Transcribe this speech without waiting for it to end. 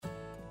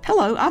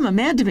Hello, I'm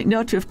Amanda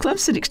McNulty of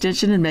Clemson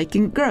Extension and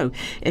Making It Grow.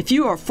 If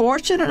you are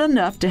fortunate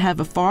enough to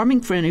have a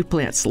farming friend who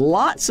plants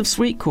lots of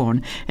sweet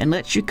corn and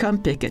lets you come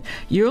pick it,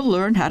 you'll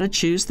learn how to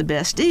choose the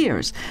best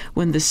ears.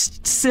 When the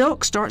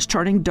silk starts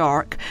turning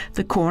dark,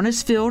 the corn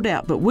is filled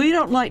out, but we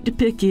don't like to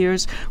pick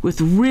ears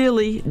with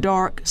really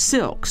dark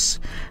silks.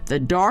 The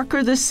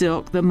darker the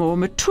silk, the more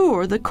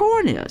mature the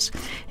corn is.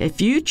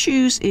 If you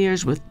choose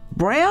ears with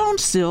brown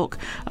silk,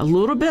 a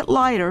little bit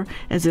lighter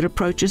as it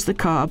approaches the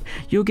cob,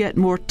 you'll get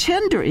more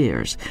tender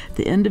ears.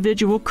 The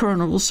individual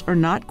kernels are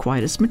not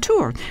quite as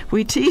mature.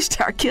 We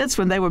teased our kids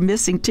when they were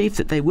missing teeth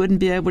that they wouldn't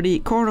be able to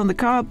eat corn on the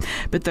cob,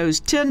 but those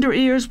tender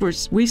ears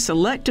we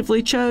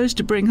selectively chose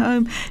to bring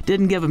home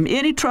didn't give them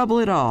any trouble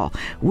at all.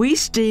 We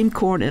steam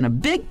corn in a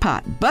big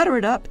pot, butter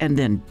it up, and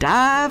then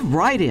dive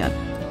right in.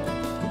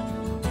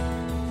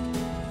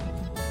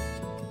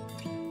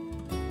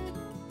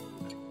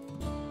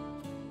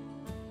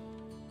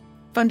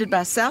 Funded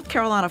by South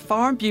Carolina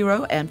Farm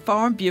Bureau and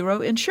Farm Bureau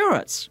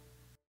Insurance.